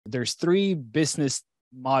there's three business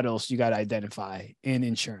models you got to identify in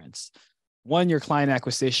insurance. One, your client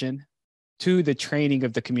acquisition. Two, the training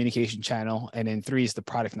of the communication channel. And then three is the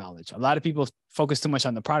product knowledge. A lot of people focus too much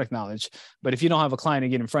on the product knowledge, but if you don't have a client to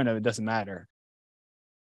get in front of, it doesn't matter.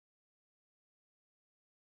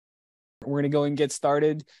 We're going to go and get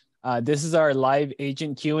started. This is our live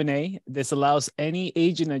agent Q&A. This allows any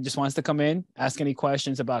agent that just wants to come in, ask any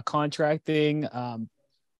questions about contracting,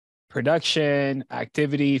 production,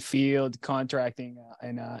 activity, field, contracting,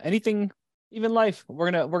 and anything, even life.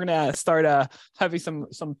 We're gonna start having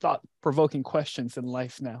some thought-provoking questions in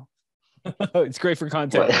life now. It's great for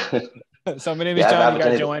content. So my name is John. You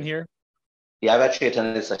got Joanne here. Yeah, I've actually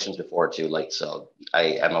attended sessions before too. Like, so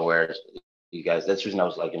I am aware. You guys, that's the reason I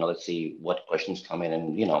was like, let's see what questions come in,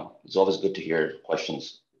 and it's always good to hear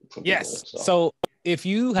questions from people. Yes. So if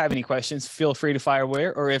you have any questions, feel free to fire away,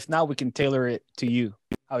 or if not, we can tailor it to you.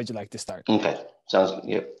 How would you like to start? Okay, sounds good.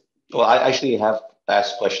 Yeah. Well, I actually have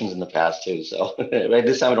asked questions in the past too, so right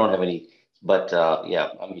this time I don't have any. But yeah,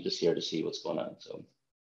 I'm just here to see what's going on. So.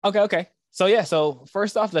 Okay. So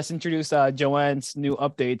first off, let's introduce Joanne's new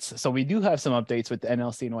updates. So we do have some updates with the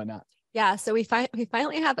NLC and whatnot. Yeah, so we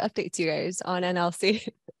finally have updates, you guys, on NLC.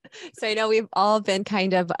 So I know we've all been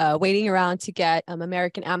kind of waiting around to get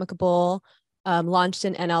American Amicable launched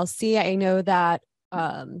in NLC. I know that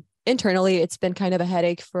internally it's been kind of a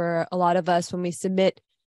headache for a lot of us when we submit,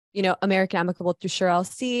 American Amicable through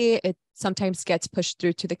SureLC. It sometimes gets pushed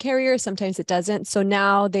through to the carrier, sometimes it doesn't. So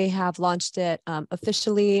now they have launched it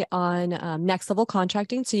officially on Next Level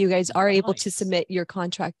Contracting. So you guys are able to submit your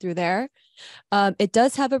contract through there. It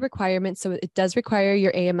does have a requirement. So it does require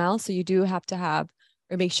your AML. So you do have to have,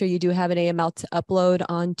 or make sure you do have an AML to upload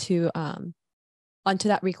onto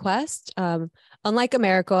that request. Unlike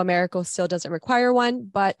Americo still doesn't require one.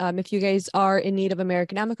 But if you guys are in need of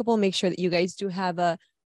American Amicable, make sure that you guys do have a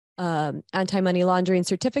anti-money laundering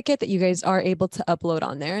certificate that you guys are able to upload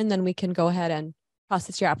on there, and then we can go ahead and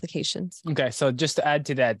process your applications. Okay, so just to add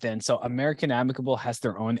to that then, so American Amicable has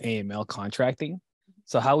their own AML contracting.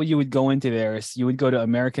 So how you would go into there is you would go to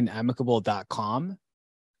americanamicable.com,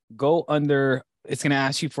 go under, it's going to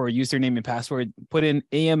ask you for a username and password, put in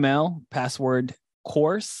AML password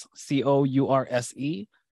course, COURSE.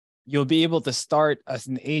 You'll be able to start as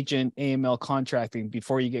an agent AML contracting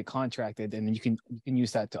before you get contracted, and then you can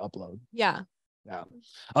use that to upload. Yeah.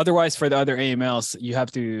 Otherwise, for the other AMLs, you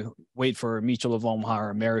have to wait for Mutual of Omaha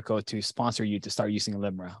or Americo to sponsor you to start using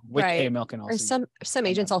LIMRA, which right. AML can also. Or some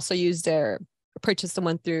agents also purchase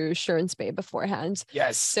someone through Surance Bay beforehand.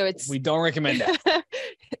 Yes. So we don't recommend that.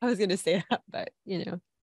 I was going to say that, but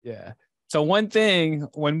Yeah. So one thing,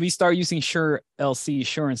 when we start using SureLC,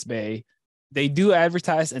 Surance Bay, they do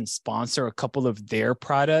advertise and sponsor a couple of their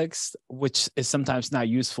products, which is sometimes not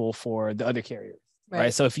useful for the other carriers,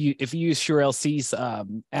 right? So if you use SureLC's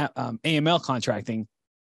AML contracting,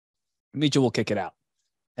 Mutual will kick it out,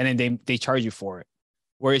 and then they charge you for it,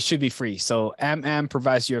 where it should be free. So AM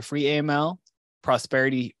provides you a free AML,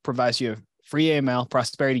 Prosperity provides you a free AML.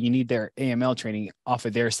 Prosperity, you need their AML training off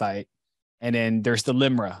of their site, and then there's the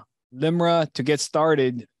LIMRA. LIMRA, to get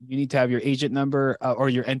started, you need to have your agent number or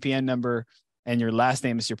your NPN number, and your last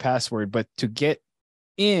name is your password. But to get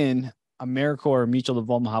in, Americo or Mutual of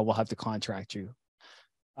Omaha will have to contract you.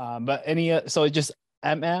 But so just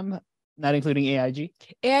MM, not including AIG?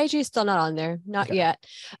 AIG is still not on there, not yet.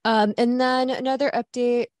 And then another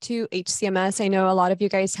update to HCMS. I know a lot of you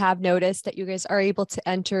guys have noticed that you guys are able to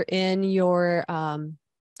enter in your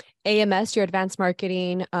AMS, your advanced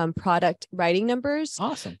marketing product writing numbers.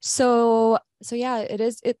 Awesome. So yeah,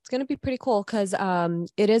 it's going to be pretty cool because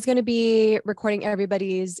it is going to be recording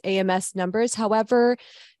everybody's AMS numbers. However,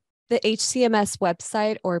 the HCMS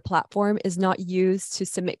website or platform is not used to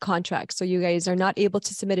submit contracts. So you guys are not able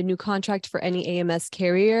to submit a new contract for any AMS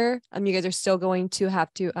carrier. You guys are still going to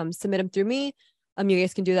have to submit them through me. You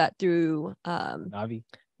guys can do that through Navi.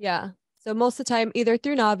 Yeah. So most of the time, either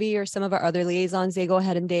through Navi or some of our other liaisons, they go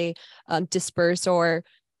ahead and they disperse or,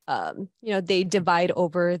 they divide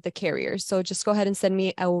over the carriers. So just go ahead and send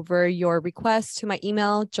me over your request to my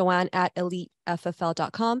email,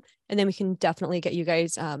 joanne@eliteffl.com. And then we can definitely get you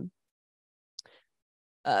guys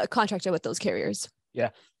contracted with those carriers. Yeah.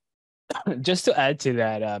 Just to add to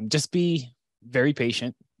that, just be very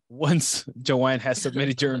patient. Once Joanne has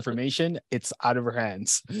submitted your information, it's out of her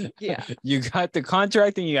hands. Yeah. You got the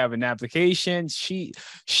contracting, you have an application. She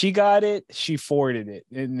got it, she forwarded it.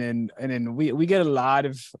 And then we get a lot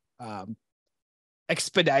of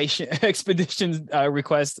expeditions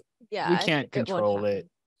requests. Yeah. We can't control it.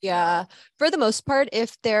 Yeah, for the most part,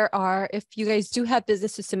 if you guys do have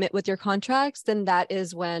business to submit with your contracts, then that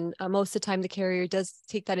is when most of the time the carrier does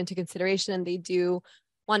take that into consideration, and they do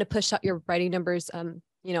want to push out your writing numbers,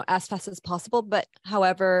 as fast as possible. But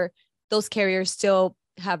however, those carriers still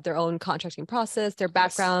have their own contracting process, their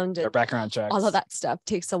background, their background checks, all of that stuff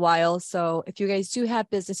takes a while. So if you guys do have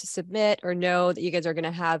business to submit or know that you guys are going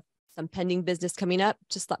to have some pending business coming up,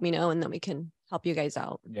 just let me know, and then we can help you guys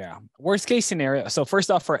out. Yeah. Worst case scenario. So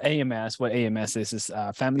first off, for AMS, what AMS is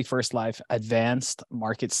Family First Life Advanced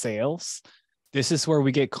Market Sales. This is where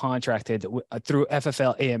we get contracted through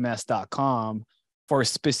fflams.com for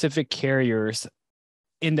specific carriers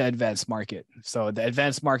in the advanced market. So the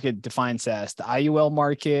advanced market defines as the IUL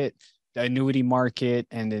market, the annuity market,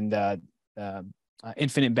 and then the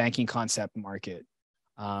infinite banking concept market.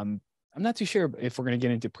 I'm not too sure if we're going to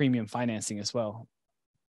get into premium financing as well,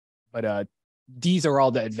 but these are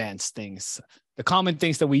all the advanced things. The common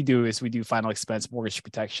things that we do is we do final expense mortgage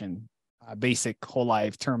protection, basic whole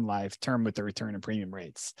life, term with the return and premium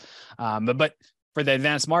rates. But for the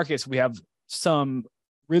advanced markets, we have some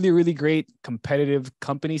really, really great competitive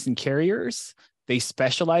companies and carriers. They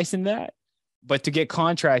specialize in that. But to get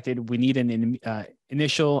contracted, we need an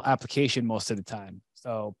initial application most of the time.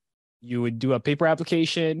 So you would do a paper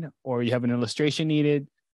application, or you have an illustration needed.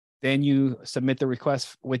 Then you submit the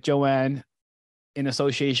request with Joanne in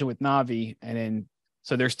association with Navi. And then,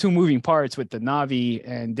 so there's two moving parts with the Navi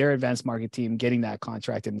and their advanced market team getting that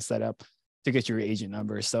contracted and set up to get your agent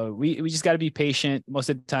number. So we just got to be patient. Most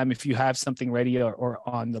of the time, if you have something ready or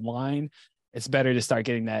on the line, it's better to start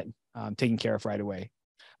getting that taken care of right away.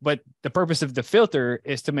 But the purpose of the filter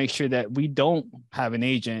is to make sure that we don't have an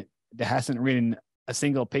agent that hasn't written a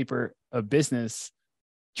single paper of business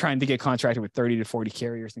trying to get contracted with 30 to 40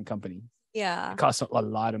 carriers and companies. Yeah. It costs a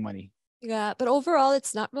lot of money. Yeah. But overall,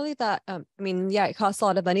 it's not really that, it costs a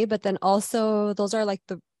lot of money, but then also those are like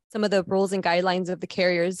some of the rules and guidelines of the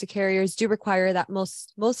carriers. The carriers do require that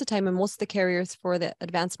most of the time, and most of the carriers for the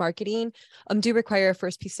advanced marketing do require a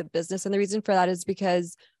first piece of business. And the reason for that is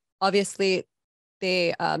because obviously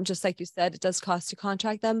they, just like you said, it does cost to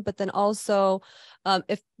contract them, but then also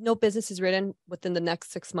if no business is written within the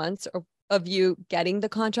next 6 months of you getting the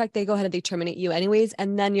contract, they go ahead and they terminate you anyways.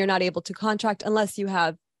 And then you're not able to contract unless you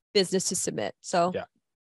have business to submit. So yeah,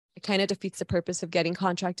 it kind of defeats the purpose of getting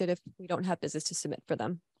contracted if we don't have business to submit for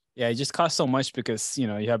them. Yeah, it just costs so much because, you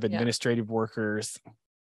have administrative workers,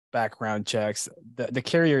 background checks. The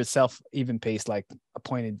carrier itself even pays like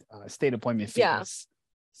state appointment fees. Yeah.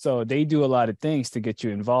 So they do a lot of things to get you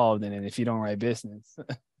involved. And then if you don't write business,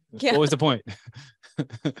 what was the point?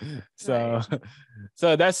 So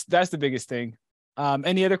that's the biggest thing.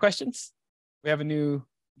 Any other questions? We have a new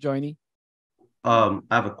joinee. I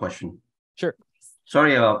have a question. Sure.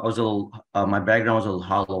 Sorry, I was a little, my background was a little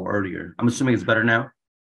hollow earlier. I'm assuming it's better now.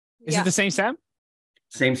 Is it the same Sam?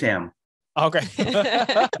 Same Sam. Okay.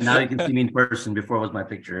 Now you can see me in person. Before it was my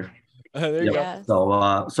picture. There you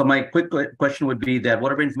go. So my quick question would be that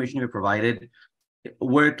whatever information you provided,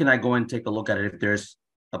 where can I go and take a look at it if there's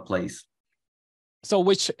a place? So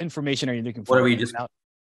which information are you looking for?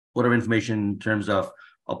 Whatever information in terms of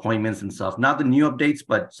appointments and stuff, not the new updates,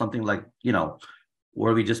 but something like,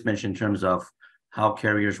 where we just mentioned in terms of how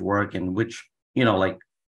carriers work and which, like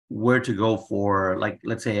where to go for, like,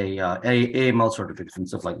 let's say AML certificates and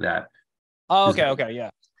stuff like that. Oh, okay. Yeah.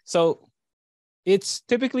 So it's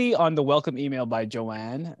typically on the welcome email by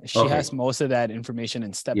Joanne. She has most of that information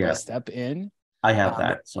and step by step in. I have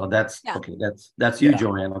that. So that's okay. That's you,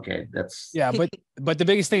 Joanne. Okay. That's but the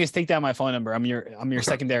biggest thing is take down my phone number. I'm your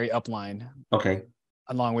secondary upline. Okay.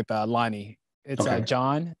 Along with Lonnie. It's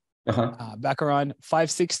John Baccaron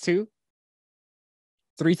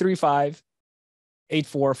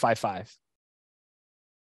 562-335-8455.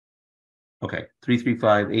 Okay.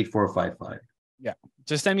 335-8455. Yeah.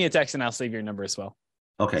 Just send me a text and I'll save your number as well.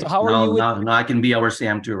 Okay. So how are you? Now I can be our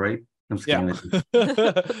Sam too, right? I'm just kidding.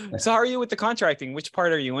 So how are you with the contracting? Which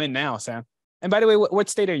part are you in now, Sam? And by the way, what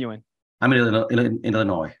state are you in? I'm in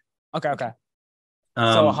Illinois. Okay.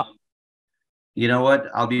 You know what?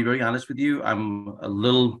 I'll be very honest with you. I'm a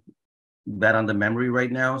little bad on the memory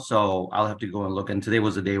right now, so I'll have to go and look. And today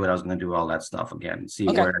was the day when I was going to do all that stuff again, see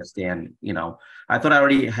where I stand. I thought I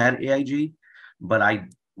already had AIG, but I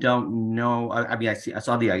don't know. I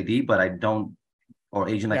saw the ID, but I don't, or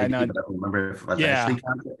agent ID, but I don't remember if I was actually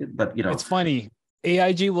contacted. But it's funny.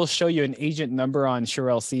 AIG will show you an agent number on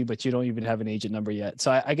SureLC, but you don't even have an agent number yet.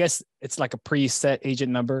 So I guess it's like a preset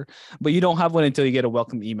agent number, but you don't have one until you get a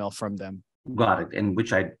welcome email from them. Got it, and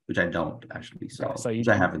which I don't actually. So which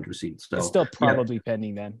I haven't received. So it's still probably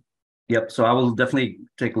pending then. Yep. So I will definitely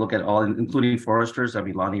take a look at all, including foresters. I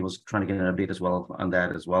mean, Lonnie was trying to get an update as well on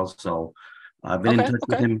that as well. So I've been in touch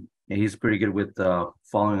with him, and he's pretty good with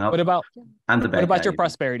following up. What about I'm the bad guy. your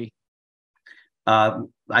prosperity?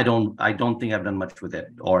 I don't think I've done much with it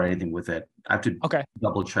or anything with it. I have to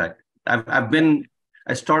double check.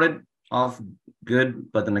 I started off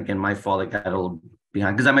good, but then again, my fault. I got a little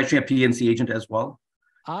behind because I'm actually a PNC agent as well.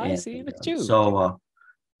 I see. Look at you. So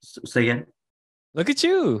say again. Look at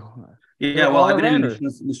you. Yeah, well, I've been in the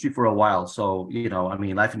insurance industry for a while, so I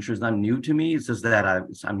mean, life insurance is not new to me. It's just that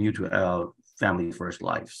I'm new to family first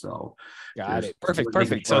life. So got it.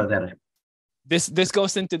 Perfect. So this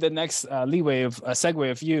goes into the next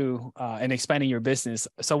segue of you and expanding your business.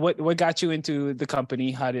 So what got you into the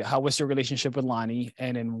company? How was your relationship with Lonnie,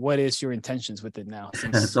 and then what is your intentions with it now?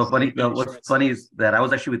 So funny. What's funny is that I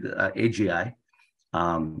was actually with AGI.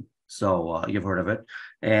 So you've heard of it.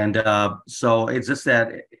 And so it's just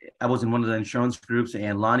that I was in one of the insurance groups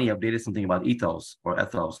and Lonnie updated something about ethos.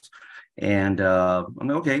 And I'm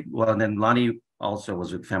like, okay, well, and then Lonnie also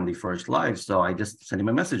was with Family First Live. So I just sent him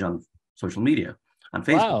a message on social media, on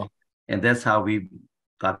Facebook. Wow. And that's how we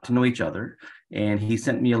got to know each other. And he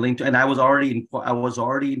sent me a link and I was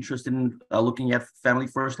already interested in looking at Family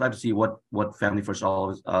First Live to see what Family First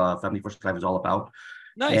Live is all about.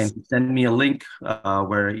 Nice. And send me a link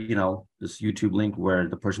where, this YouTube link where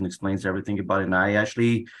the person explains everything about it. And I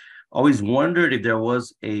actually always wondered if there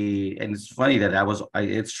was and it's funny that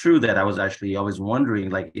it's true that I was actually always wondering,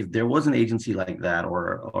 like, if there was an agency like that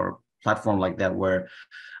or platform like that where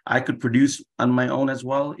I could produce on my own as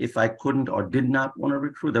well, if I couldn't or did not want to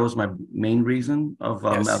recruit. That was my main reason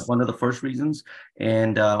one of the first reasons.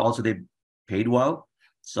 And also they paid well.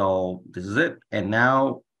 So this is it. And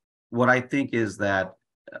now what I think is that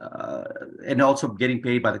and also getting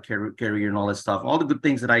paid by the carrier and all that stuff, all the good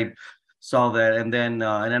things that I saw that. And then,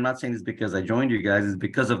 and I'm not saying this because I joined you guys, it's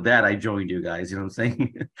because of that I joined you guys, you know what I'm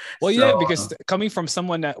saying? Well, yeah, because coming from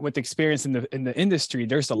someone with experience in the industry,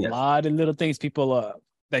 there's a lot of little things people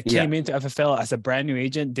that came into FFL as a brand new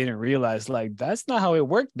agent didn't realize, like, that's not how it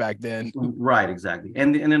worked back then. Right, exactly.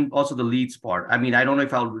 And then also the leads part. I mean, I don't know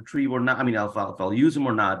if I'll retrieve or not. I mean, if I'll use them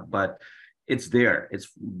or not, but it's there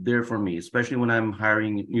for me, especially when I'm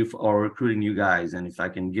hiring new or recruiting new guys. And if I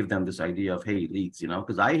can give them this idea of, hey, leads,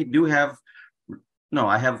 because I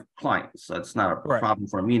have clients, so it's not a problem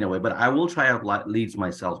for me in a way, but I will try out leads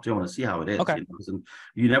myself too. I want to see how it is. Okay. And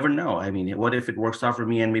you never know. I mean, what if it works out for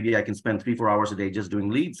me and maybe I can spend 3-4 hours a day just doing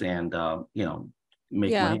leads and,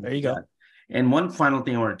 make money. There you go. And one final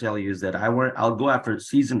thing I want to tell you is that I'll go after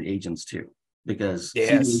seasoned agents too, because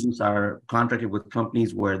seasoned agents are contracted with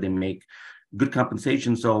companies where they make good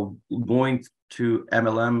compensation. So going to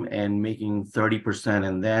MLM and making 30%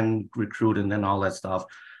 and then recruit and then all that stuff,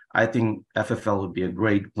 I think FFL would be a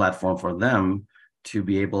great platform for them to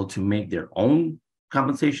be able to make their own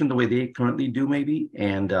compensation the way they currently do, maybe,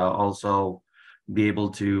 and also be able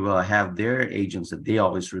to have their agents that they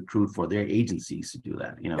always recruit for their agencies to do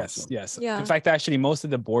that. Yes. Yeah. In fact, actually, most of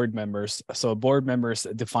the board members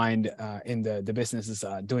defined in the business is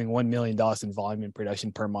doing $1 million in volume in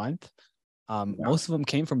production per month. Most of them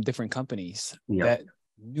came from different companies that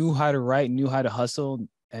knew how to write, knew how to hustle,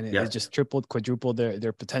 and it just tripled, quadrupled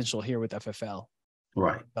their potential here with FFL.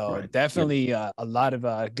 Right. So definitely a lot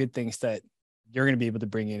of good things that you're going to be able to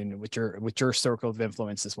bring in with your circle of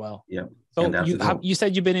influence as well. Yeah. So you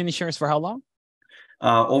said you've been in insurance for how long?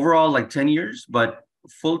 Overall, like 10 years, but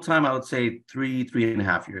full time, I would say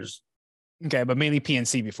 3.5 years. Okay, but mainly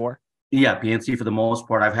PNC before. Yeah, PNC for the most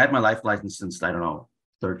part. I've had my life license since, I don't know,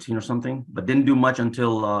 13 or something, but didn't do much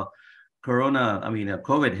until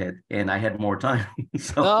COVID hit and I had more time.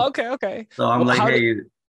 So, okay. So I'm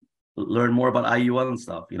learn more about IUL and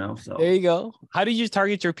stuff, so. There you go. How did you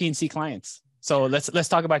target your PNC clients? So let's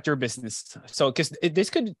talk about your business. So, because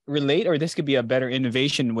this could relate, or this could be a better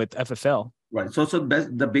innovation with FFL. Right. So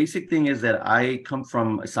the basic thing is that I come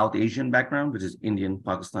from a South Asian background, which is Indian,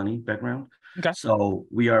 Pakistani background. Okay. So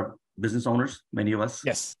we are business owners, many of us.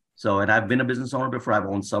 Yes. So, and I've been a business owner before. I've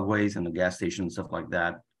owned Subways and a gas station and stuff like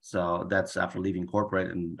that. So that's after leaving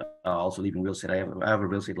corporate and also leaving real estate. I have a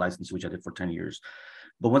real estate license, which I did for 10 years.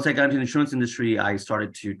 But once I got into the insurance industry, I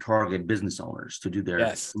started to target business owners to do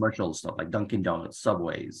their commercial stuff like Dunkin' Donuts,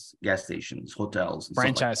 Subways, gas stations, hotels. And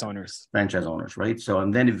franchise owners. Franchise owners, right? So,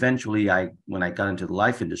 and then eventually when I got into the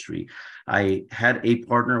life industry, I had a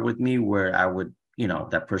partner with me where I would,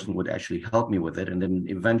 that person would actually help me with it. And then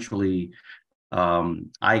eventually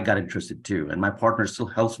I got interested too. And my partner still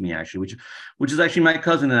helps me actually, which is actually my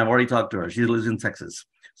cousin, and I've already talked to her. She lives in Texas.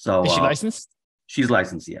 So is she licensed? She's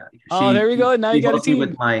licensed, yeah. Oh, there we go. Now you got a helps me with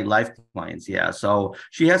team. my life clients, yeah. So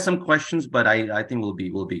she has some questions, but I think we'll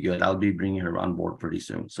be good. I'll be bringing her on board pretty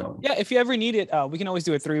soon. So Yeah, if you ever need it, we can always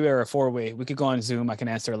do a 3-way or a 4-way. We could go on Zoom. I can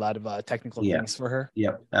answer a lot of technical yeah, things for her.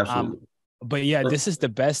 yeah, absolutely. But yeah, this is the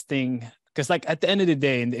best thing because, like, at the end of the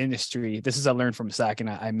day in the industry, this is I learned from Zach, and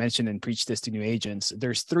I mentioned and preach this to new agents.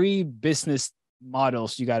 There's 3 business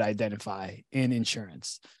models you got to identify in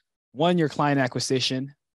insurance. 1, your client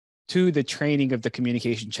acquisition. 2, the training of the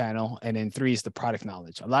communication channel, and then 3 is the product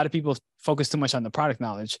knowledge. A lot of people focus too much on the product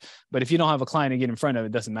knowledge, but if you don't have a client to get in front of,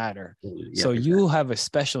 it doesn't matter. Yeah, so exactly. you have a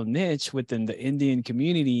special niche within the Indian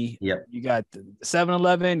community. Yep. You got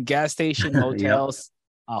 7-Eleven, gas station, motels,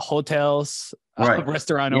 hotels, right.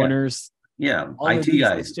 restaurant Yeah. owners. Yeah, All IT these,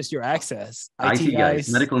 guys. it's just your access. IT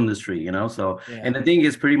guys, medical industry, you know. So, yeah. And the thing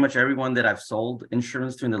is, pretty much everyone that I've sold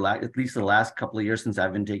insurance to in the at least the last couple of years since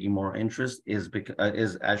I've been taking more interest is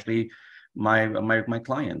actually my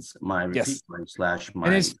clients, my repeat clients / my.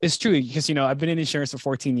 And it's true because I've been in insurance for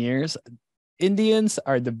 14 years. Indians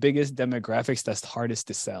are the biggest demographics that's hardest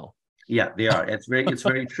to sell. Yeah, they are. It's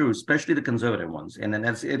very true, especially the conservative ones. And then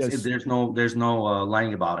there's no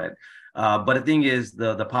lying about it. But the thing is,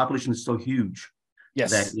 the population is so huge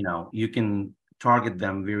that you can target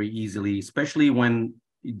them very easily, especially when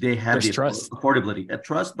they have the affordability,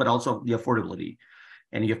 trust, but also the affordability.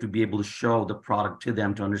 And you have to be able to show the product to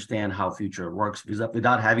them to understand how future works, because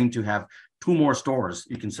without having to have 2 more stores,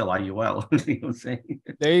 you can sell IUL. You know what I'm saying?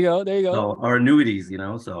 There you go. So, or annuities,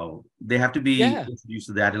 so they have to be introduced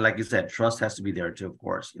to that. And like you said, trust has to be there too, of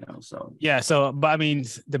course, so. Yeah. So, but I mean,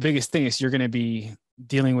 the biggest thing is you're going to be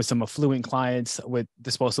dealing with some affluent clients with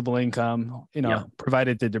disposable income,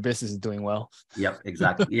 provided that their business is doing well. Yep,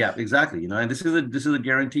 exactly. Yeah, exactly. And this is a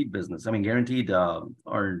guaranteed business. I mean, guaranteed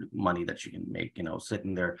earned money that you can make,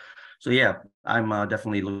 sitting there. So yeah, I'm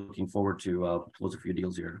definitely looking forward to close a few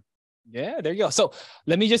deals here. Yeah, there you go. So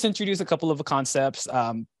let me just introduce a couple of concepts.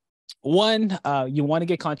 One, you want to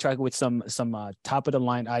get contracted with some top of the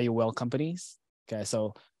line IUL companies. Okay,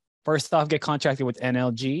 so first off, get contracted with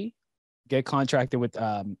NLG. Get contracted with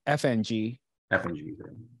FNG. FNG.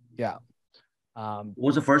 Yeah. What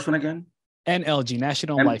was the first one again? NLG,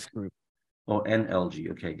 National Life Group. Oh,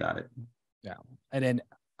 NLG. Okay, got it. Yeah. And then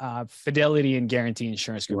Fidelity and Guarantee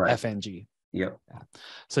Insurance Group, right. FNG. Yep. Yeah.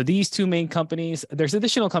 So these 2 main companies, there's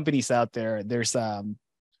additional companies out there. There's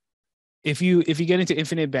if you get into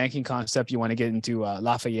infinite banking concept, you want to get into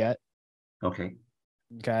Lafayette. Okay.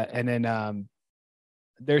 Okay. And then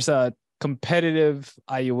there's a competitive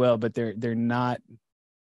IUL, but they're not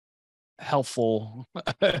helpful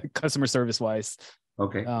customer service wise.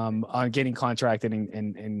 Okay. On getting contracted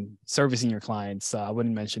and servicing your clients. I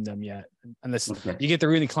wouldn't mention them yet, unless you get the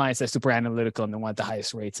really clients that's super analytical and they want the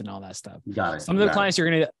highest rates and all that stuff. Got it. Some of the clients you're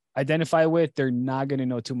going to identify with, they're not going to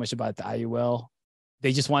know too much about the IUL.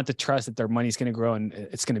 They just want to trust that their money's going to grow and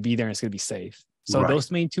it's going to be there and it's going to be safe. So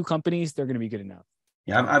those main 2 companies, they're going to be good enough.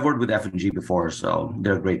 Yeah, I've worked with F&G before, so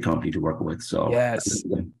they're a great company to work with. So yes,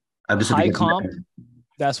 high comp.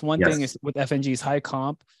 That's one thing is with FNG's high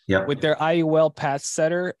comp. Yep. With their IUL Path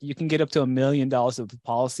Setter, you can get up to $1 million of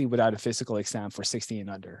policy without a physical exam for 60 and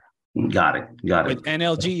under. Got it. With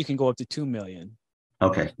NLG, you can go up to $2 million.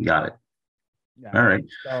 Okay, got it. Yeah. All right.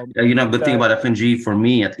 So, the thing about FNG for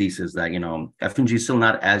me, at least, is that FNG is still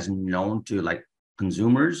not as known to like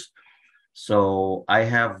consumers. So I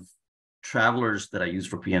have travelers that I use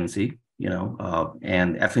for PNC,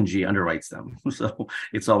 and FNG underwrites them. So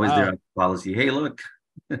it's always there on the policy. Hey, look,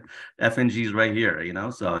 FNG is right here,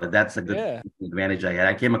 so that's a good advantage I had.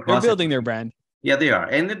 I came across. They're building their brand. Yeah, they are.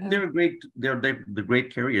 And they're great. They're the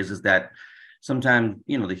great carriers is that sometimes,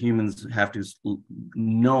 the humans have to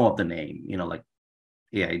know of the name, like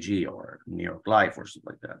AIG or New York Life or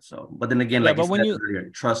something like that. So, but then again, like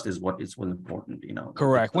when trust is what's important,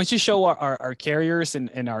 Correct. Once you show our carriers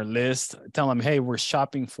and our list, tell them, hey, we're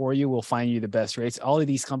shopping for you. We'll find you the best rates. All of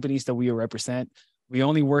these companies that we represent, we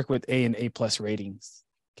only work with A and A+ ratings.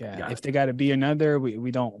 Okay. If they got to be another,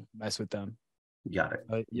 we don't mess with them. Got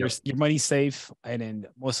it. Your money's safe, and then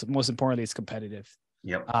most importantly, it's competitive.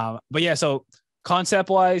 Yep. But yeah, so concept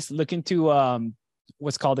wise, look into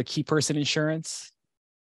what's called a key person insurance.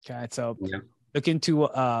 Okay, so look into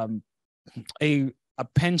a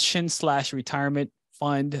pension / retirement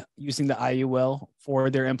fund using the IUL for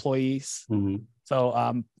their employees. Mm-hmm.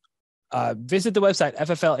 So visit the website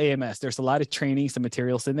FFL AMS. There's a lot of trainings and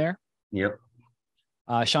materials in there. Yep.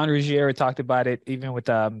 Sean Ruggiero talked about it, even with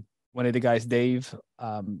one of the guys, Devin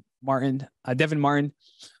Martin.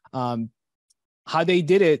 How they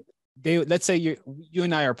did it. Let's say you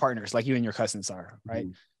and I are partners, like you and your cousins are, right?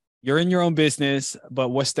 Mm-hmm. You're in your own business, but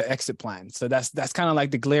what's the exit plan? So that's kind of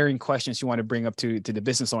like the glaring questions you want to bring up to the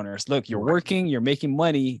business owners. Look, you're working, you're making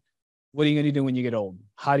money. What are you going to do when you get old?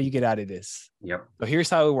 How do you get out of this? Yep. So here's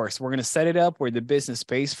how it works. We're going to set it up where the business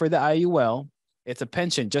pays for the IUL. It's a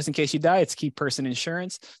pension. Just in case you die, it's key person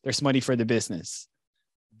insurance. There's money for the business.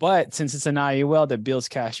 But since it's an IUL that builds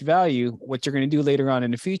cash value, what you're going to do later on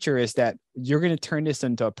in the future is that you're going to turn this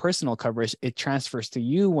into a personal coverage. It transfers to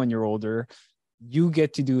you when you're older. You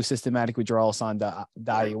get to do systematic withdrawals on the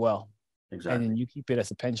IUL. Exactly. And then you keep it as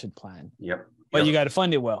a pension plan. Yep. But you got to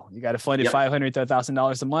fund it well. You got to fund it $500 to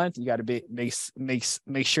 $1,000 a month. You got to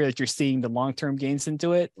make sure that you're seeing the long-term gains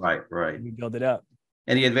into it. Right. You build it up.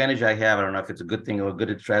 And the advantage I have, I don't know if it's a good thing or a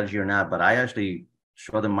good strategy or not, but I actually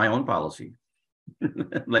show them my own policy.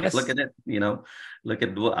 Like, look at it, look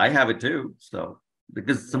at I have it too. So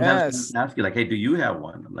because sometimes they ask you like, hey, do you have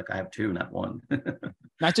one? I'm like, I have two, not one.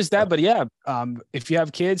 Not just that, but if you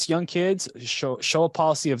have kids, young kids, show a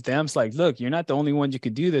policy of them. It's like, look, you're not the only one you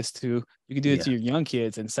could do this to. You could do it to your young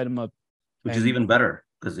kids and set them up. Which is even better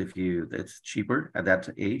because it's cheaper at that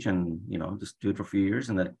age and, just do it for a few years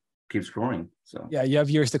and that keeps growing. So yeah, you have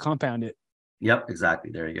years to compound it. Yep,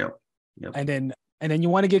 exactly. There you go. Yep. And then you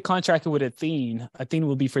want to get contracted with Athene. Athene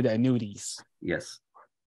will be for the annuities. Yes.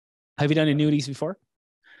 Have you done annuities before?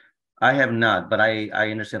 I have not, but I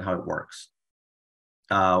understand how it works.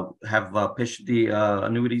 Have pitched the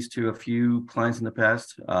annuities to a few clients in the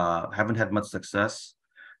past. Haven't had much success.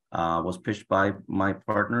 Was pitched by my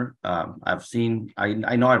partner. I've seen,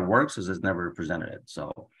 I know it works, as it's never presented it.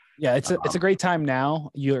 So yeah, it's a great time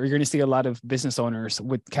now. You're going to see a lot of business owners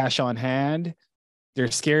with cash on hand. They're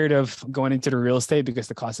scared of going into the real estate because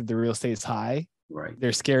the cost of the real estate is high. Right.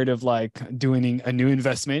 They're scared of like doing a new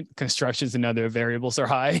investment. Constructions and other variables are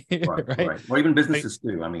high. Right. Or even businesses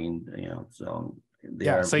too. I mean, so.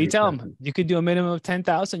 So you tell them you could do a minimum of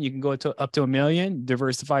 10,000. You can go up to $1 million,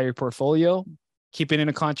 diversify your portfolio, keep it in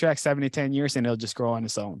a contract 7 to 10 years, and it'll just grow on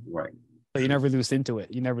its own. Right. So you never lose into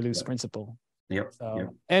it. You never lose principal. Yep.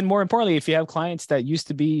 And more importantly, if you have clients that used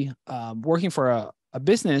to be working for a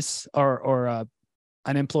business or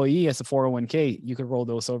an employee as a 401k, you could roll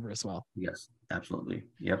those over as well. Yes, absolutely.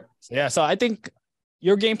 Yep. So I think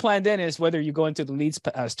your game plan then is whether you go into the leads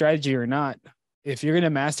strategy or not. If you're going to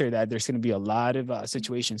master that, there's going to be a lot of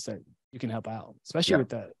situations that you can help out, especially with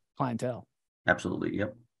the clientele. Absolutely.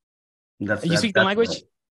 Yep. You speak the language?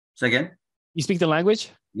 Say again? You speak the language?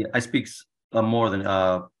 Yeah, I speak more than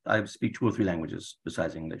I speak 2 or 3 languages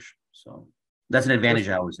besides English. So that's an advantage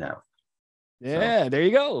I always have. Yeah, there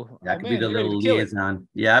you go. I could be the little liaison.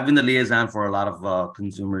 Yeah, I've been the liaison for a lot of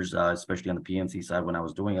consumers, especially on the PNC side when I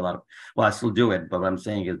was doing a lot of, well, I still do it, but what I'm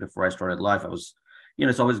saying is before I started life, I was,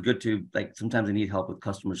 it's always good to, like, sometimes I need help with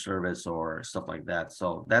customer service or stuff like that.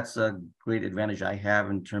 So that's a great advantage I have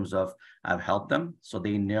in terms of I've helped them. So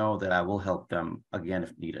they know that I will help them again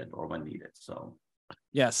if needed or when needed. So.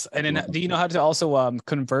 Yes. And then do you know how to also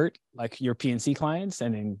convert like your PNC clients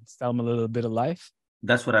and then sell them a little bit of life?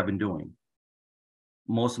 That's what I've been doing.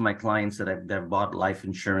 Most of my clients that have bought life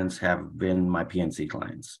insurance have been my PNC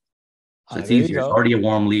clients. So it's easier. It's already a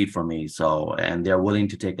warm lead for me. So, and they're willing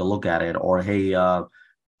to take a look at it or, hey,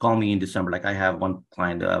 call me in December. Like I have one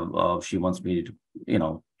client, she wants me to,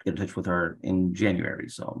 get in touch with her in January.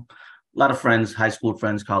 So a lot of friends, high school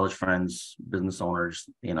friends, college friends, business owners,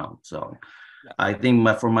 so I think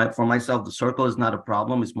for myself, the circle is not a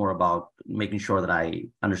problem. It's more about making sure that I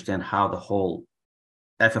understand how the whole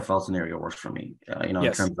FFL scenario works for me, in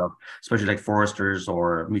terms of especially like Foresters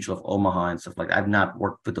or Mutual of Omaha and stuff like that. I've not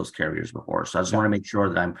worked with those carriers before. So I just want to make sure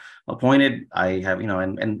that I'm appointed. I have,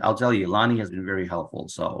 and I'll tell you, Lonnie has been very helpful.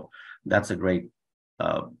 So that's a great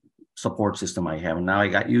support system I have. And now I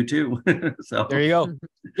got you too. So there you go.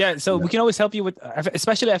 Yeah. So we can always help you with,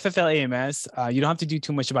 especially FFL AMS. You don't have to do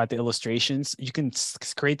too much about the illustrations. You can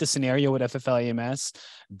create the scenario with FFL AMS.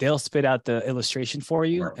 They'll spit out the illustration for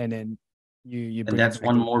you. Right. And then you and that's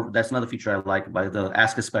that's another feature I like by the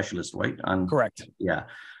Ask a Specialist, right? Correct. Yeah.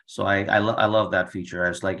 So I love that feature. I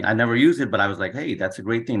was like, I never used it, but I was like, hey, that's a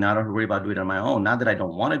great thing. Now I don't have to worry about doing it on my own. Not that I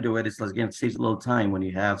don't want to do it. It's again, it saves a little time when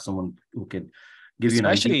you have someone who could give you an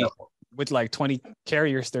idea. With like 20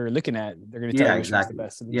 carriers they're looking at, they're going to tell you which is the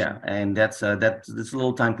best solution. Yeah, and that's a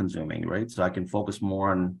little time consuming, right? So I can focus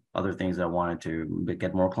more on other things I wanted to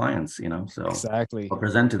get more clients, So exactly, or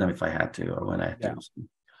present to them if I had to or when I had to.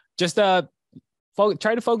 Just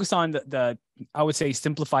try to focus on the I would say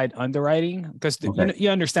simplified underwriting because you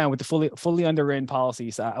understand with the fully underwritten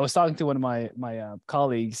policies. I was talking to one of my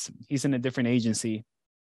colleagues. He's in a different agency,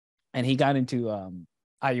 and he got into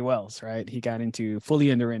IULs, right? He got into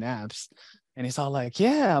fully underwritten apps, And it's all like,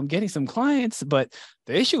 yeah, I'm getting some clients, but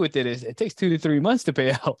the issue with it is it takes 2 to 3 months to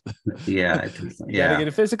pay out. Yeah. You got to get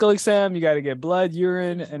a physical exam, you got to get blood,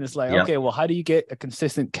 urine, and it's like, okay, well, how do you get a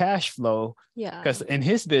consistent cash flow? Yeah. Because in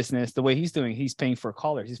his business, the way he's doing, he's paying for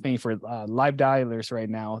callers, he's paying for live dialers right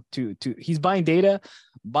now. He's buying data,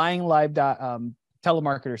 buying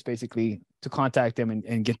telemarketers basically to contact them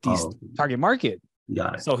and get these target market.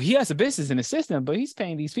 Got it. So he has a business in the system, but he's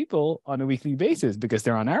paying these people on a weekly basis because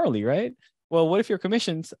they're on hourly, right? Well, what if your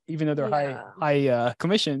commissions, even though they're high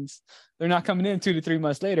commissions, they're not coming in 2 to 3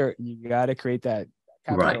 months later? You got to create that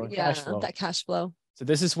capital and cash flow. That cash flow. So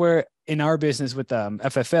this is where in our business with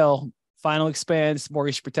FFL, final expense,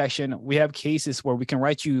 mortgage protection, we have cases where we can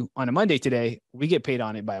write you on a Monday today. We get paid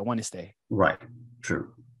on it by a Wednesday. Right.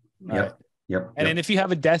 True. Yep. And then if you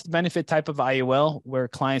have a death benefit type of IUL where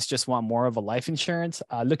clients just want more of a life insurance,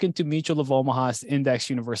 look into Mutual of Omaha's Index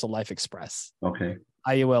Universal Life Express. Okay.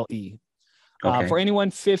 IULE. For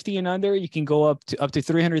anyone 50 and under, you can go up to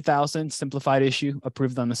 300,000 simplified issue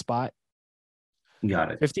approved on the spot.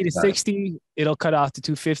 Got it. 50 to 60, it'll cut off to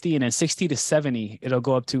 250, and then 60 to 70, it'll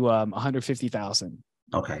go up to 150,000.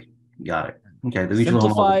 Okay. Got it. Okay. The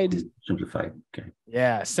simplified. Okay.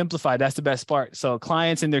 Yeah, simplified. That's the best part. So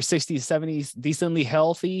clients in their 60s, 70s, decently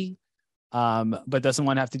healthy, but doesn't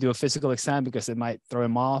want to have to do a physical exam because it might throw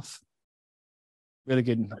him off. Really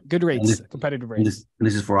good rates, competitive rates.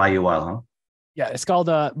 This is for IUL, huh? Yeah, it's called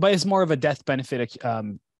but it's more of a death benefit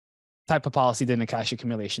type of policy than a cash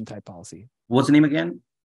accumulation type policy. What's the name again?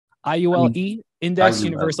 IULE, Index IUL.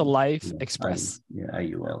 Universal Life Express.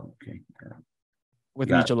 IUL. Okay. With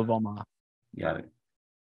Mutual of Omaha. Got it.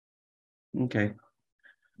 Okay.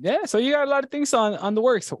 Yeah, so you got a lot of things on the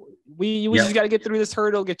works. We just got to get through this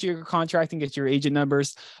hurdle, get your contract and get your agent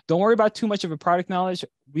numbers. Don't worry about too much of a product knowledge.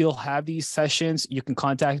 We'll have these sessions. You can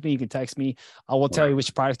contact me. You can text me. I will tell you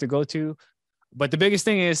which product to go to. But the biggest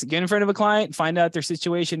thing is get in front of a client, find out their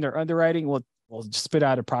situation, their underwriting. We'll just spit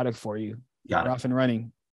out a product for you. You're off and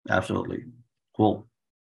running. Absolutely. Cool.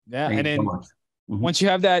 Yeah, and then once you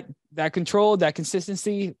have that control, that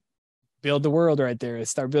consistency, build the world right there.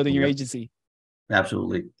 Start building your agency.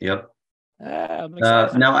 Absolutely. Yep.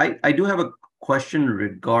 Now, I do have a question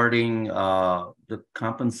regarding the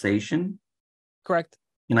compensation. Correct.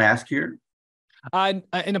 Can I ask here? In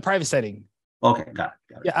a private setting. Okay, got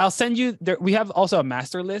it. Yeah, I'll send you there. We have also a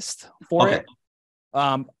master list for it.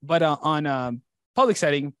 But on public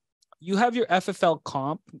setting, you have your FFL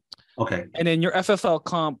comp. Okay. And then your FFL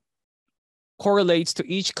comp correlates to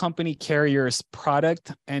each company carrier's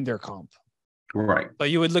product and their comp. Right. So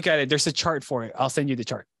you would look at it. There's a chart for it. I'll send you the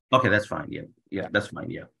chart. Okay, that's fine. Yeah, that's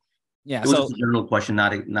fine. Yeah. Yeah. It was just a general question,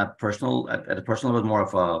 not personal. At a personal level, more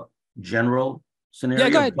of a general scenario. Yeah,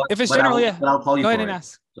 go ahead. If it's general, but I'll call you. Go ahead for and it.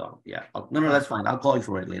 ask. So yeah, no, that's fine. I'll call you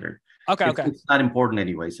for it later. Okay. It's not important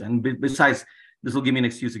anyways. And besides, this will give me an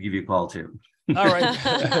excuse to give you a call too. All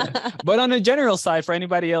right. But on the general side, for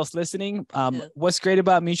anybody else listening, what's great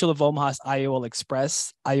about Mutual of Omaha's IUL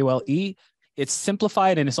Express, IULE, it's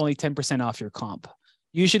simplified and it's only 10% off your comp.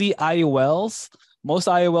 Usually most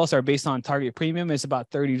IULs are based on target premium. It's about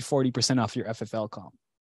 30 to 40% off your FFL comp.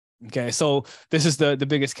 Okay. So this is the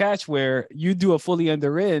biggest catch where you do a fully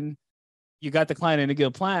underwritten, you got the client in a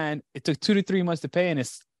good plan. It took 2 to 3 months to pay and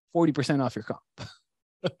it's 40% off your comp.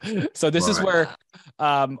 So this is where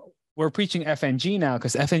we're preaching FNG now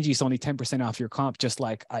because FNG is only 10% off your comp, just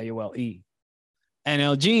like IULE.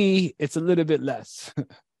 NLG, it's a little bit less.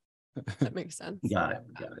 That makes sense. Got it.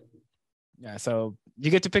 Yeah, so you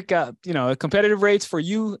get to pick up, competitive rates for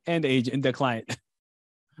you and the agent and the client.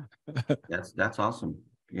 That's awesome.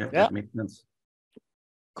 Yeah, that makes sense.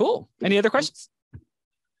 Cool. Any other questions?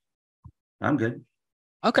 I'm good.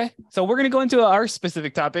 Okay, so we're gonna go into our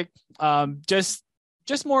specific topic. Just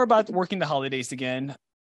more about working the holidays again.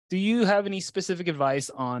 Do you have any specific advice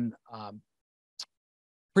on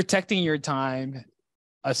protecting your time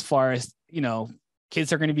as far as,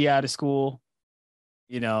 kids are going to be out of school,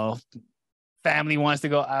 family wants to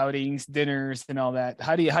go outings, dinners and all that.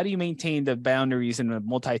 How do you maintain the boundaries and the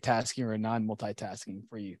multitasking or non-multitasking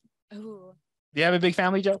for you? Oh. Do you have a big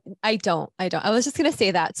family, Joe? I don't. I was just going to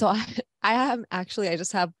say that. So I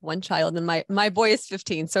just have one child and my boy is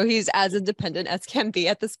 15. So he's as independent as can be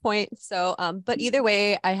at this point. So, but either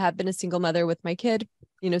way, I have been a single mother with my kid,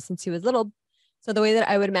 since he was little. So the way that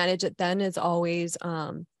I would manage it then is always,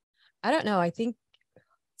 I don't know. I think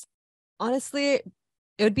honestly,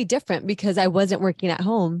 it would be different because I wasn't working at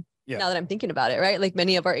home. Yeah. Now that I'm thinking about it, right? Like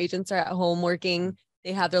many of our agents are at home working.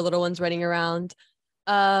 They have their little ones running around.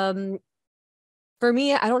 For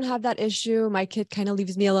me, I don't have that issue. My kid kind of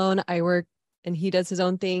leaves me alone. I work and he does his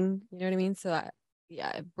own thing. You know what I mean? So yeah,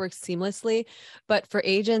 it works seamlessly. But for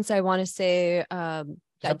agents, I want to say that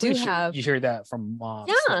do have, you hear that from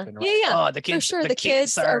moms. Yeah, right? yeah. Oh, the kids, for sure. The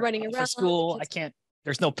kids are running for around school. I can't.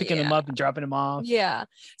 There's no picking them up and dropping them off. Yeah.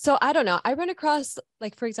 So I don't know. I run across,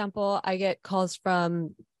 like, for example, I get calls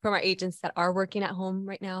from our agents that are working at home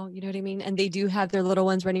right now. You know what I mean? And they do have their little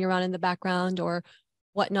ones running around in the background or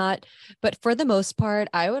whatnot. But for the most part,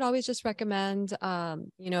 I would always just recommend,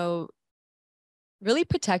 really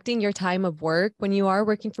protecting your time of work when you are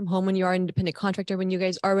working from home, when you are an independent contractor, when you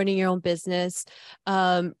guys are running your own business.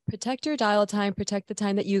 Protect your dial time, protect the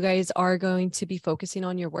time that you guys are going to be focusing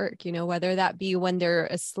on your work, whether that be when they're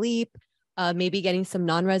asleep, maybe getting some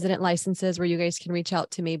non-resident licenses where you guys can reach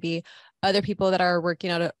out to maybe other people that are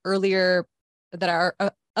working out earlier, that are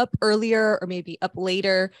up earlier or maybe up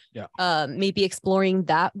later. Yeah. Maybe exploring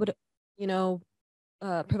that would,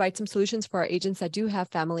 provide some solutions for our agents that do have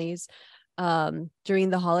families during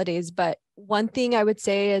the holidays. But one thing I would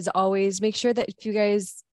say is always make sure that if you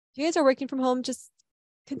guys are working from home, just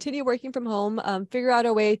continue working from home. Figure out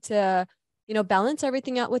a way to, balance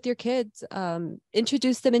everything out with your kids.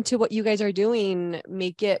 Introduce them into what you guys are doing.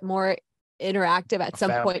 Make it more interactive at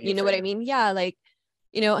some point. You know what I mean? Yeah, like,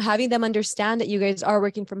 having them understand that you guys are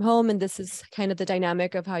working from home and this is kind of the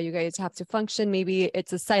dynamic of how you guys have to function. Maybe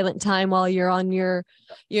it's a silent time while you're on your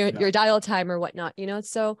dial time or whatnot.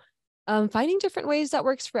 So finding different ways that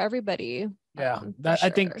works for everybody. Yeah, I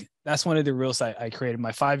think that's one of the rules I created.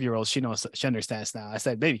 My 5-year-old, she understands now. I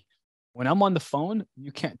said, baby, when I'm on the phone,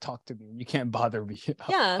 you can't talk to me. You can't bother me.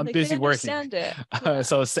 Yeah, I'm busy working. Yeah.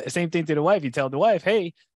 So same thing to the wife. You tell the wife,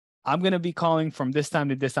 hey, I'm going to be calling from this time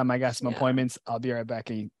to this time. I got some appointments. I'll be right back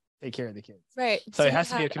and take care of the kids. Right. So it has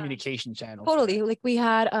to be a communication channel. Totally. Like we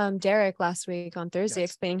had Derek last week on Thursday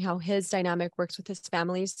explaining how his dynamic works with his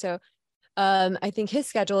family. So I think his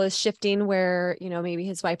schedule is shifting where, maybe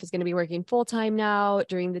his wife is going to be working full time now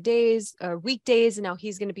during the days, weekdays, and now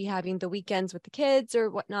he's going to be having the weekends with the kids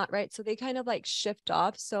or whatnot. Right. So they kind of like shift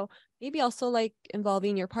off. So maybe also like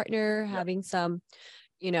involving your partner, having some,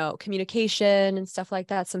 communication and stuff like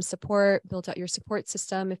that, some support, build out your support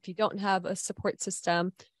system. If you don't have a support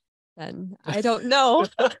system, then I don't know.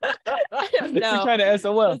 I don't know. You're trying to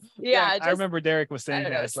SOL. Yeah, I remember Derek was saying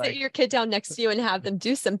that. It's sit your kid down next to you and have them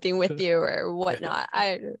do something with you or whatnot.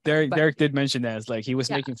 Derek did mention that. It's like he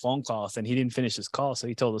was making phone calls and he didn't finish his call. So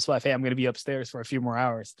he told his wife, hey, I'm going to be upstairs for a few more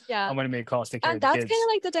hours. Yeah. I'm going to make calls, take care of the kids. kids. That's kind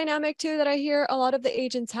of like the dynamic too that I hear a lot of the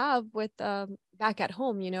agents have with back at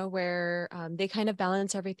home, where they kind of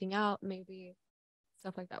balance everything out. Maybe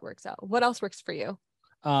stuff like that works out. What else works for you?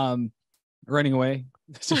 Running away.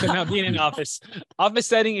 Not being in office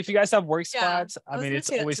setting. If you guys have work spots, I mean, it's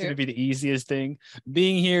always going to be the easiest thing.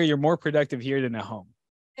 Being here, you're more productive here than at home.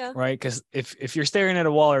 Yeah. Right. Because if you're staring at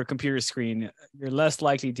a wall or a computer screen, you're less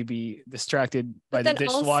likely to be distracted by the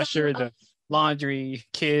dishwasher, also, the laundry,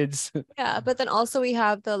 kids. Yeah. But then also we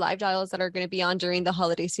have the live dials that are going to be on during the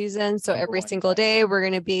holiday season. So every single day we're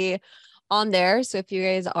going to be on there. So if you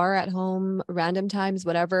guys are at home, random times,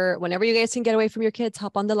 whatever, whenever you guys can get away from your kids,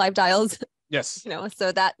 hop on the live dials. Yes.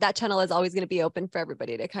 So that channel is always going to be open for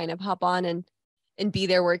everybody to kind of hop on and be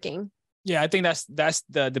there working. Yeah, I think that's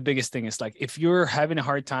the biggest thing. Is like if you're having a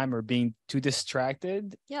hard time or being too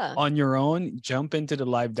distracted on your own, jump into the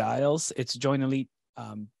live dials. It's Join Elite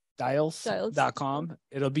dials.com.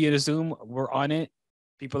 It'll be in a Zoom. We're on it.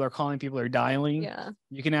 People are calling, people are dialing. Yeah.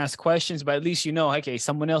 You can ask questions, but at least okay,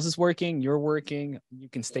 someone else is working, you're working, you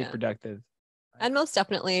can stay productive. And most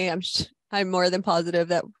definitely, I'm more than positive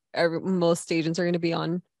that most agents are going to be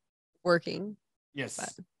on working.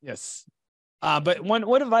 Yes. Yes. But one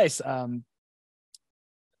advice,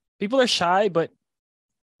 people are shy, but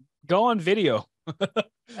go on video.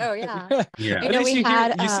 Oh yeah. Yeah. At least you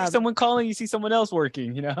see someone calling, you see someone else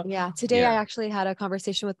working, Yeah. Today I actually had a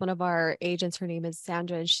conversation with one of our agents. Her name is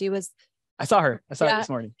Sandra, and I saw her this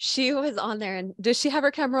morning. She was on there. And does she have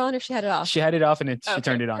her camera on or she had it off? She had it off and she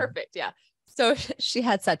turned it on. Perfect. Yeah. So she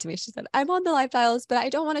had said to me, she said, I'm on the live dials, but I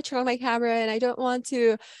don't want to turn on my camera and I don't want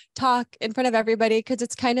to talk in front of everybody because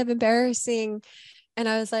it's kind of embarrassing. And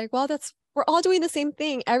I was like, well, we're all doing the same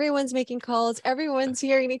thing. Everyone's making calls. Everyone's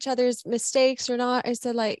hearing each other's mistakes or not. I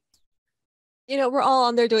said, like, we're all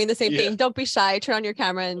on there doing the same thing. Don't be shy. Turn on your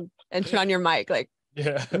camera and turn on your mic. Like,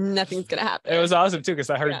 nothing's going to happen. It was awesome too. Cause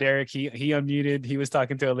I heard Derek, he unmuted. He was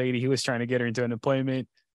talking to a lady. He was trying to get her into an appointment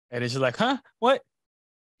and it's just like, huh, what?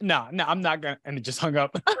 No, I'm not gonna, and it just hung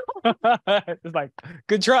up. It's like,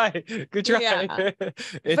 good try. Yeah.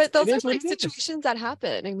 But those are like situations that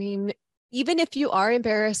happen. I mean, even if you are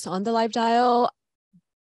embarrassed on the live dial,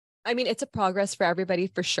 I mean, it's a progress for everybody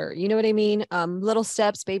for sure. You know what I mean? Little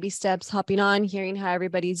steps, baby steps, hopping on, hearing how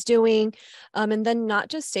everybody's doing. And then not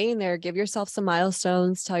just staying there, give yourself some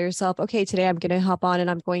milestones, tell yourself, okay, today I'm going to hop on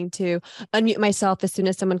and I'm going to unmute myself as soon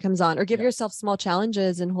as someone comes on, or give yourself small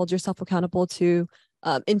challenges and hold yourself accountable to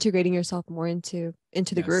integrating yourself more into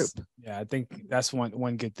the group. Yeah, I think that's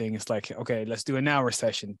one good thing. It's like, okay, let's do an hour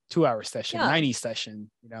session, 2-hour session, 90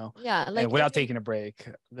 session, you know, Yeah. Like and without taking a break.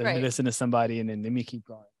 Let me listen to somebody and then let me keep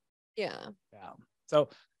going. Yeah. So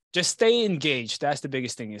just stay engaged. That's the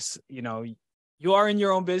biggest thing is, you know, you are in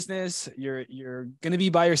your own business. You're going to be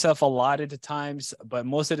by yourself a lot of the times, but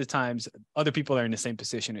most of the times other people are in the same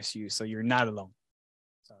position as you. So you're not alone.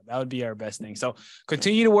 So that would be our best thing. So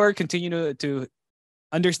continue to work, continue to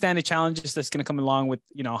understand the challenges that's going to come along with,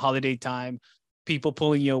 you know, holiday time, people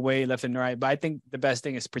pulling you away left and right. But I think the best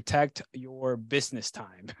thing is protect your business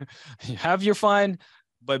time. Have your fun,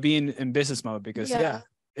 but be in business mode because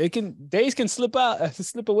days can slip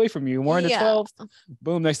away from you. More than 12,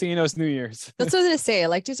 boom, next thing you know, it's New Year's. That's what I was gonna say.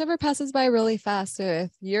 Like December passes by really fast. So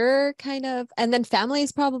if you're kind of, and then family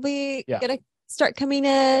is probably gonna start coming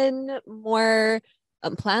in, more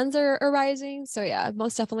plans are arising. So yeah,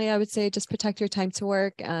 most definitely I would say just protect your time to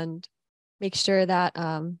work and make sure that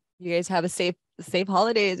you guys have a safe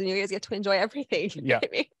holidays and you guys get to enjoy everything. Yeah.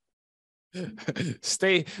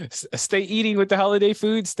 Stay eating with the holiday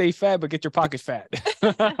food, stay fat, but get your pocket fat.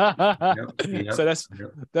 So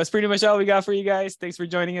that's pretty much all we got for you guys. Thanks for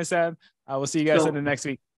joining us, Sam. We'll see you guys in the next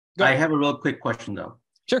week. I have a real quick question though.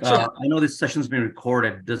 Sure. I know this session's been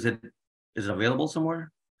recorded. Is it available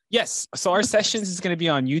somewhere? Yes. So our sessions is going to be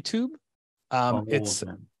on YouTube. It's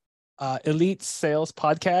Elite Sales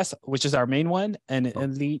Podcast, which is our main one, and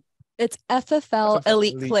Elite. It's FFL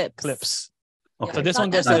Elite Clips. Okay. So this one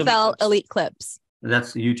goes FFL to Elite Clips.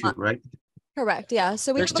 That's YouTube, right? Correct. Yeah.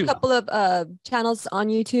 So we have a couple of channels on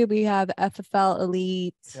YouTube. We have FFL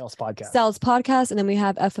Elite Sales Podcast, and then we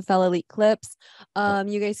have FFL Elite Clips.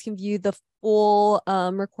 You guys can view the full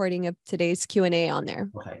recording of today's Q&A on there.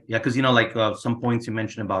 Okay. Yeah, because you know, like some points you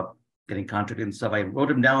mentioned about getting contracted and stuff. I wrote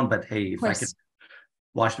them down, but hey, if I could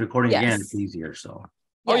watch the recording again, it's easier. So.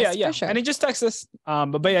 For sure. And it just text us.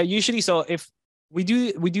 But yeah, usually, so if we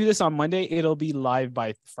do this on Monday, it'll be live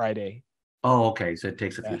by Friday. Oh, okay. So it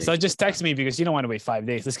takes a few days. So just text me because you don't want to wait 5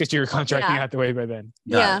 days. Let's get your contracting out the way by then.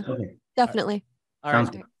 Okay. Definitely. Sounds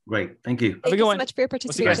good. Great. Thank you. Thank you so much for your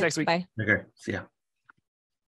participation. We'll see you guys next week. Bye. Okay. See ya.